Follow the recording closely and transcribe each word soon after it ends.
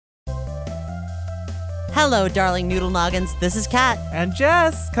Hello, darling noodle noggins. This is Kat. And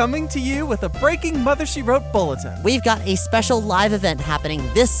Jess, coming to you with a breaking Mother She Wrote bulletin. We've got a special live event happening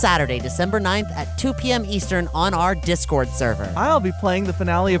this Saturday, December 9th at 2 p.m. Eastern on our Discord server. I'll be playing the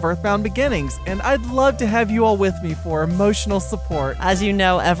finale of EarthBound Beginnings, and I'd love to have you all with me for emotional support. As you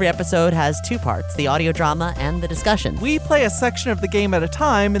know, every episode has two parts, the audio drama and the discussion. We play a section of the game at a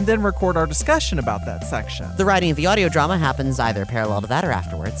time and then record our discussion about that section. The writing of the audio drama happens either parallel to that or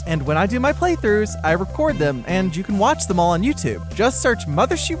afterwards. And when I do my playthroughs, I record them, and you can watch them all on YouTube. Just search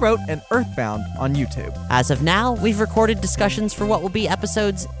Mother She Wrote and EarthBound on YouTube. As of now, we've recorded discussions for what will be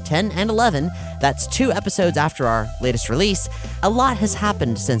episodes 10 and 11. That's 2 episodes after our latest release. A lot has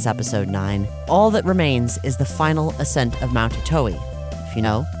happened since episode 9. All that remains is the final ascent of Mount Itohi. If you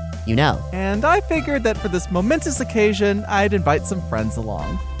know, you know. And I figured that for this momentous occasion, I'd invite some friends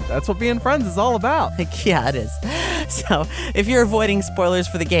along. That's what being friends is all about. Yeah, it is. So, if you're avoiding spoilers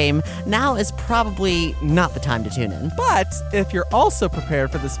for the game, now is probably not the time to tune in. But if you're also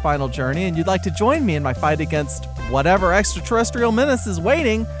prepared for this final journey and you'd like to join me in my fight against whatever extraterrestrial menace is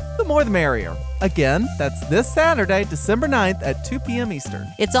waiting, the more the merrier. Again, that's this Saturday, December 9th at 2 p.m.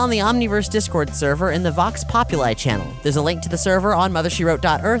 Eastern. It's on the Omniverse Discord server in the Vox Populi channel. There's a link to the server on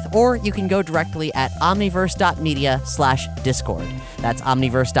mothershewrote.earth, or you can go directly at omniverse.media/discord. That's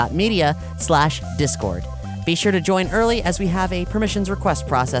omniverse.media/discord. Be sure to join early as we have a permissions request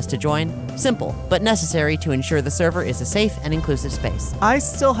process to join. Simple, but necessary to ensure the server is a safe and inclusive space. I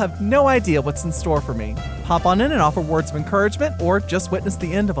still have no idea what's in store for me. Hop on in and offer words of encouragement, or just witness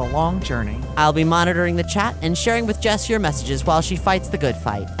the end of a long journey. I'll be monitoring the chat and sharing with Jess your messages while she fights the good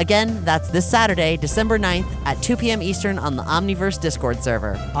fight. Again, that's this Saturday, December 9th at 2 p.m. Eastern on the Omniverse Discord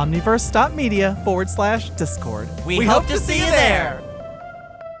server. Omniverse.media/Discord. We hope to see you there!